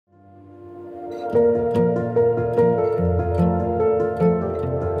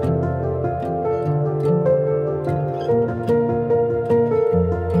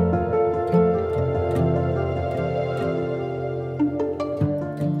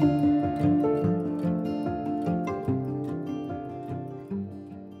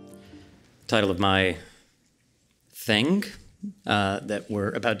Title of my thing that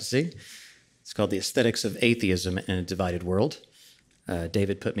we're about to see. It's called The Aesthetics of Atheism in a Divided World.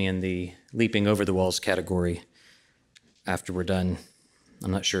 David put me in the leaping over the walls category after we're done.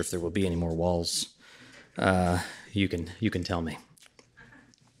 I'm not sure if there will be any more walls. You can tell me.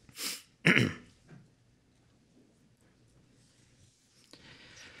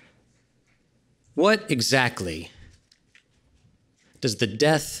 What exactly does the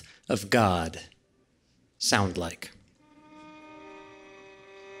death of God sound like?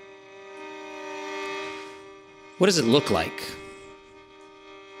 What does it look like?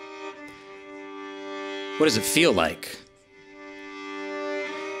 What does it feel like?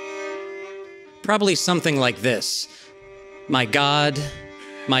 Probably something like this. My God,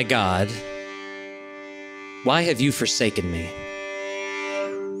 why have you forsaken me?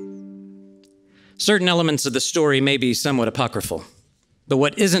 Certain elements of the story may be somewhat apocryphal. But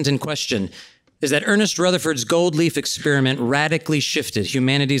what isn't in question is that Ernest Rutherford's gold leaf experiment radically shifted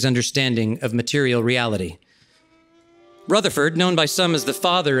humanity's understanding of material reality. Rutherford, known by some as the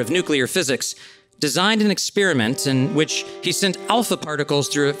father of nuclear physics, designed an experiment in which he sent alpha particles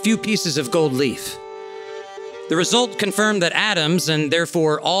through a few pieces of gold leaf. The result confirmed that atoms, and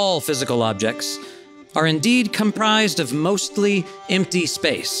therefore all physical objects, are indeed comprised of mostly empty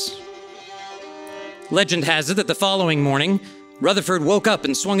space. Legend has it that the following morning, Rutherford woke up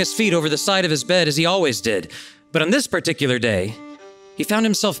and swung his feet over the side of his bed as he always did. But on this particular day, he found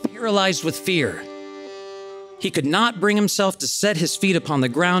himself paralyzed with fear. He could not bring himself to set his feet upon the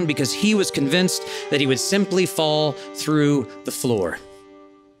ground because he was convinced that he would simply fall through the floor.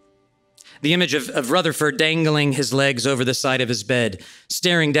 The image of Rutherford dangling his legs over the side of his bed,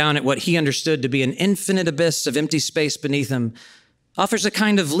 staring down at what he understood to be an infinite abyss of empty space beneath him, offers a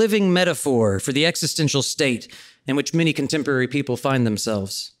kind of living metaphor for the existential state in which many contemporary people find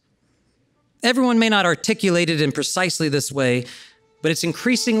themselves. Everyone may not articulate it in precisely this way, but it's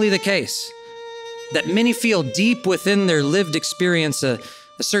increasingly the case that many feel deep within their lived experience a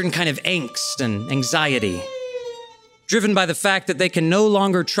certain kind of angst and anxiety, driven by the fact that they can no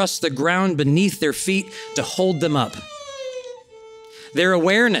longer trust the ground beneath their feet to hold them up. Their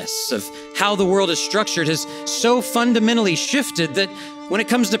awareness of how the world is structured has so fundamentally shifted that when it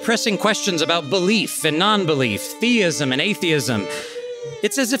comes to pressing questions about belief and non-belief, theism and atheism,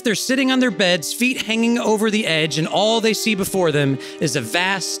 it's as if they're sitting on their beds, feet hanging over the edge, and all they see before them is a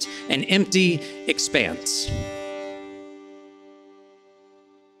vast and empty expanse.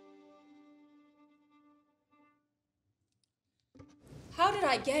 How did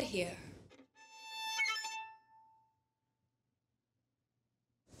I get here?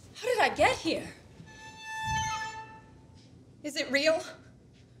 How did I get here? Is it real?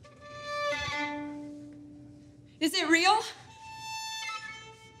 Is it real?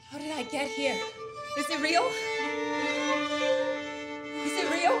 How did I get here? Is it real? Is it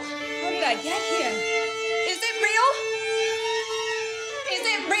real? How did I get here? Is it real? Is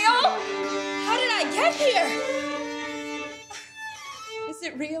it real? How did I get here? Is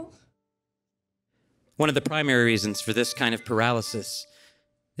it real? One of the primary reasons for this kind of paralysis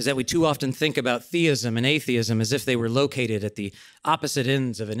is that we too often think about theism and atheism as if they were located at the opposite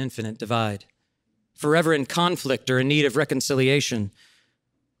ends of an infinite divide, forever in conflict or in need of reconciliation.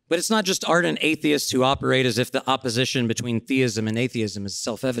 But it's not just ardent atheists who operate as if the opposition between theism and atheism is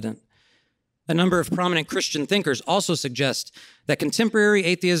self-evident. A number of prominent Christian thinkers also suggest that contemporary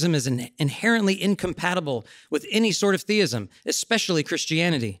atheism is inherently incompatible with any sort of theism, especially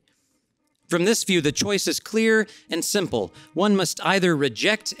Christianity. From this view, the choice is clear and simple. One must either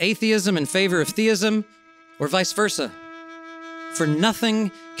reject atheism in favor of theism or vice versa. For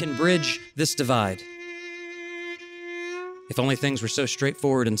nothing can bridge this divide. If only things were so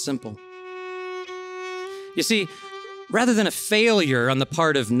straightforward and simple. You see, rather than a failure on the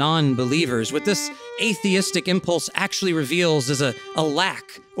part of non-believers, what this atheistic impulse actually reveals is a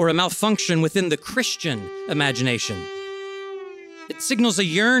lack or a malfunction within the Christian imagination. It signals a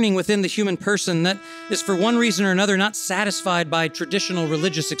yearning within the human person that is for one reason or another not satisfied by traditional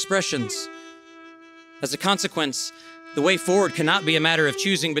religious expressions. As a consequence, the way forward cannot be a matter of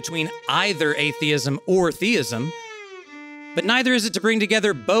choosing between either atheism or theism, but neither is it to bring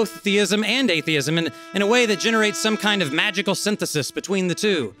together both theism and atheism in a way that generates some kind of magical synthesis between the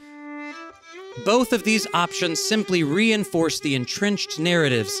two. Both of these options simply reinforce the entrenched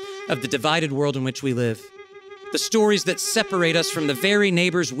narratives of the divided world in which we live, the stories that separate us from the very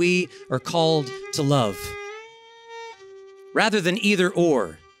neighbors we are called to love. Rather than either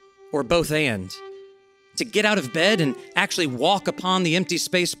or both and, to get out of bed and actually walk upon the empty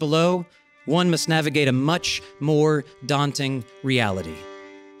space below, one must navigate a much more daunting reality.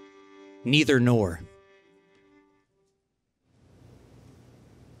 Neither nor.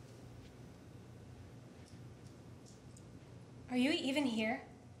 Are you even here?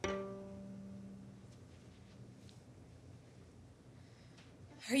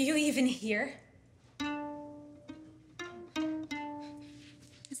 Are you even here?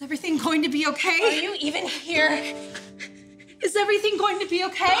 Is everything going to be okay? Are you even here? Is everything going to be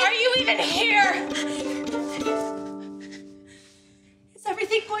okay? Are you even here? Is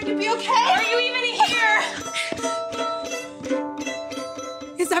everything going to be okay? Are you even here?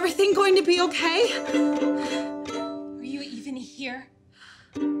 Is everything going to be okay? Are you even here?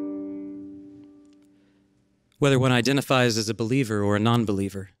 Whether one identifies as a believer or a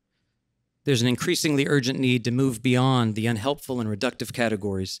non-believer, there's an increasingly urgent need to move beyond the unhelpful and reductive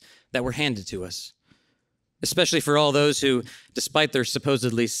categories that were handed to us, especially for all those who, despite their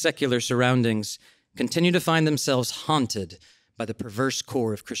supposedly secular surroundings, continue to find themselves haunted by the perverse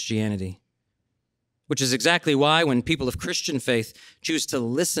core of Christianity. Which is exactly why when people of Christian faith choose to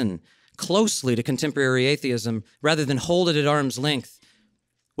listen closely to contemporary atheism rather than hold it at arm's length,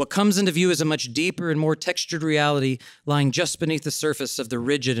 what comes into view is a much deeper and more textured reality lying just beneath the surface of the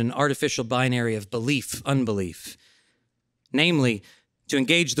rigid and artificial binary of belief-unbelief. Namely, to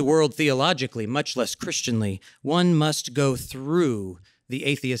engage the world theologically, much less Christianly, one must go through the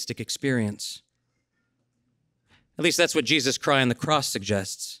atheistic experience. At least that's what Jesus' cry on the cross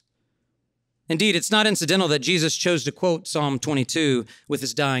suggests. Indeed, it's not incidental that Jesus chose to quote Psalm 22 with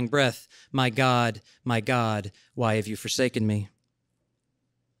his dying breath, my God, why have you forsaken me?"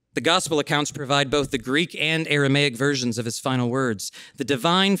 The gospel accounts provide both the Greek and Aramaic versions of his final words. The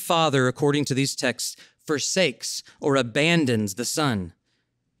divine Father, according to these texts, forsakes or abandons the Son.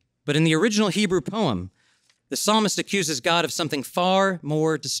 But in the original Hebrew poem, the psalmist accuses God of something far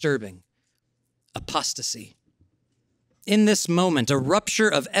more disturbing: apostasy. In this moment, a rupture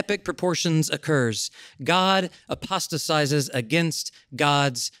of epic proportions occurs. God apostatizes against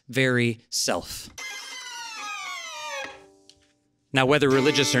God's very self. Now, whether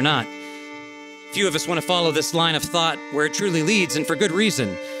religious or not, few of us want to follow this line of thought where it truly leads, and for good reason.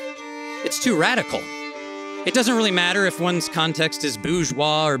 It's too radical. It doesn't really matter if one's context is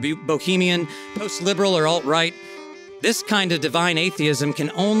bourgeois or bohemian, post-liberal or alt-right. This kind of divine atheism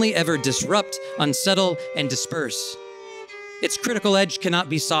can only ever disrupt, unsettle, and disperse. Its critical edge cannot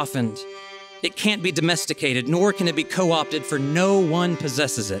be softened. It can't be domesticated, nor can it be co-opted, for no one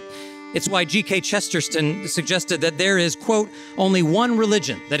possesses it. It's why G.K. Chesterton suggested that there is, quote, only one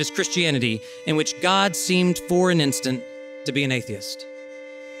religion, that is Christianity, in which God seemed for an instant to be an atheist.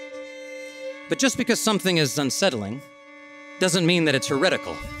 But just because something is unsettling doesn't mean that it's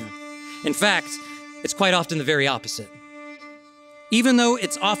heretical. In fact, it's quite often the very opposite. Even though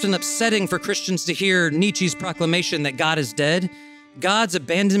it's often upsetting for Christians to hear Nietzsche's proclamation that God is dead, God's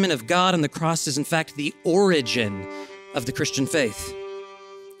abandonment of God on the cross is in fact the origin of the Christian faith.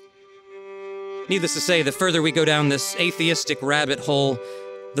 Needless to say, the further we go down this atheistic rabbit hole,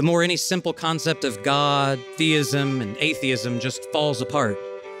 the more any simple concept of God, theism, and atheism just falls apart.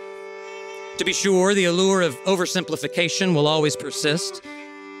 To be sure, the allure of oversimplification will always persist,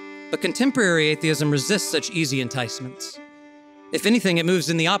 but contemporary atheism resists such easy enticements. If anything, it moves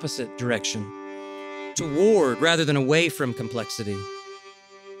in the opposite direction, toward rather than away from complexity.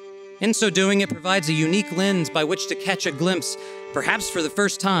 In so doing, it provides a unique lens by which to catch a glimpse, perhaps for the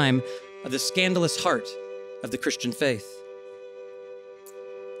first time, of the scandalous heart of the Christian faith.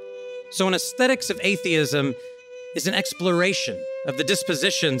 So an aesthetics of atheism is an exploration of the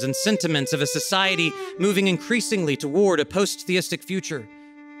dispositions and sentiments of a society moving increasingly toward a post-theistic future,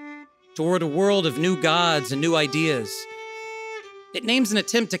 toward a world of new gods and new ideas. It names an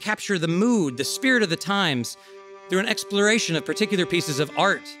attempt to capture the mood, the spirit of the times, through an exploration of particular pieces of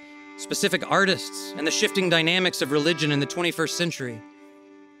art, specific artists, and the shifting dynamics of religion in the 21st century.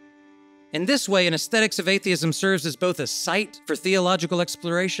 In this way, an aesthetics of atheism serves as both a site for theological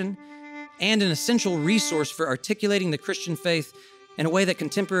exploration and an essential resource for articulating the Christian faith in a way that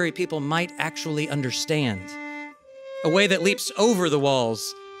contemporary people might actually understand, a way that leaps over the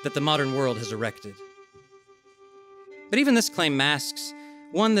walls that the modern world has erected. But even this claim masks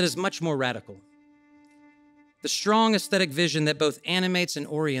one that is much more radical. The strong aesthetic vision that both animates and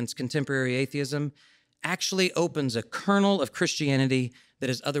orients contemporary atheism actually opens a kernel of Christianity that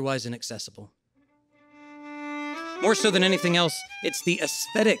is otherwise inaccessible. More so than anything else, it's the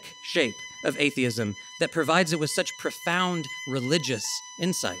aesthetic shape of atheism that provides it with such profound religious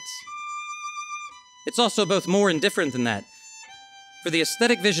insights. It's also both more and different than that. For the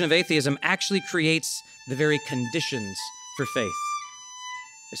aesthetic vision of atheism actually creates the very conditions for faith,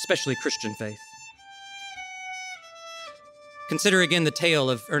 especially Christian faith. Consider again the tale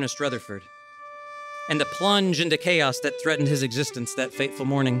of Ernest Rutherford and the plunge into chaos that threatened his existence that fateful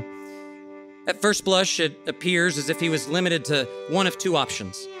morning. At first blush, it appears as if he was limited to one of two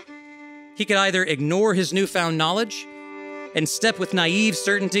options. He could either ignore his newfound knowledge and step with naive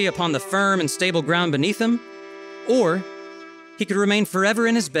certainty upon the firm and stable ground beneath him, or he could remain forever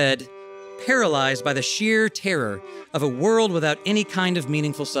in his bed, paralyzed by the sheer terror of a world without any kind of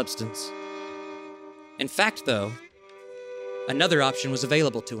meaningful substance. In fact, though, another option was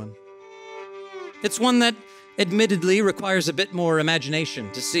available to him. It's one that admittedly requires a bit more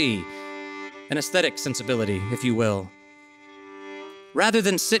imagination to see, an aesthetic sensibility, if you will. Rather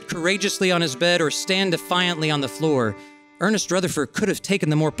than sit courageously on his bed or stand defiantly on the floor, Ernest Rutherford could have taken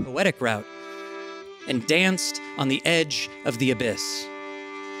the more poetic route and danced on the edge of the abyss.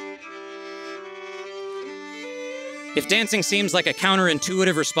 If dancing seems like a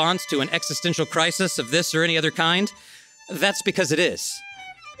counterintuitive response to an existential crisis of this or any other kind, that's because it is.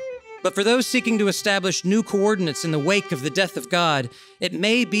 But for those seeking to establish new coordinates in the wake of the death of God, it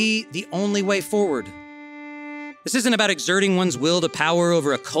may be the only way forward. This isn't about exerting one's will to power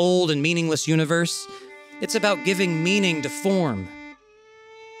over a cold and meaningless universe. It's about giving meaning to form.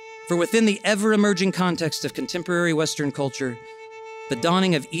 For within the ever-emerging context of contemporary Western culture, the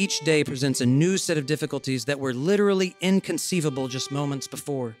dawning of each day presents a new set of difficulties that were literally inconceivable just moments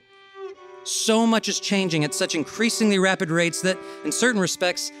before. So much is changing at such increasingly rapid rates that, in certain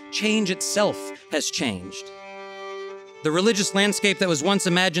respects, change itself has changed. The religious landscape that was once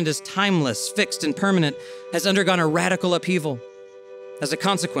imagined as timeless, fixed, and permanent has undergone a radical upheaval. As a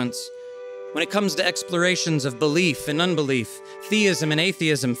consequence, when it comes to explorations of belief and unbelief, theism and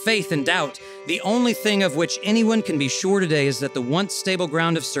atheism, faith and doubt, the only thing of which anyone can be sure today is that the once stable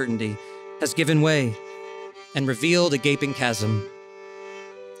ground of certainty has given way and revealed a gaping chasm.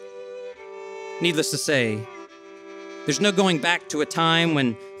 Needless to say, there's no going back to a time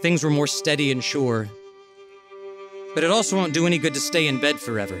when things were more steady and sure. But it also won't do any good to stay in bed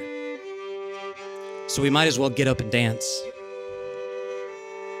forever. So we might as well get up and dance.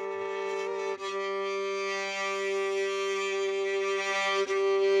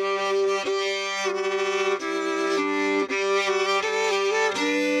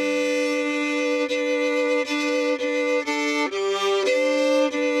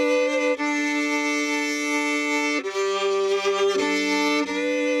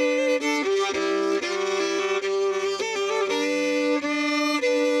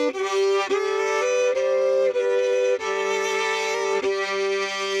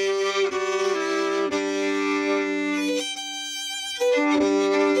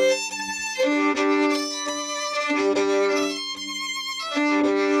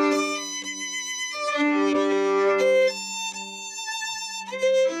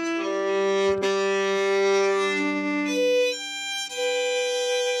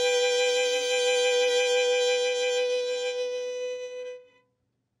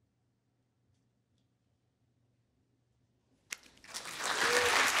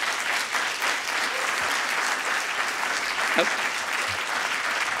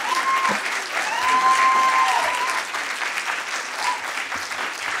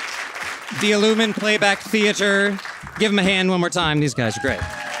 The Illumine Playback Theater. Give them a hand one more time. These guys are great.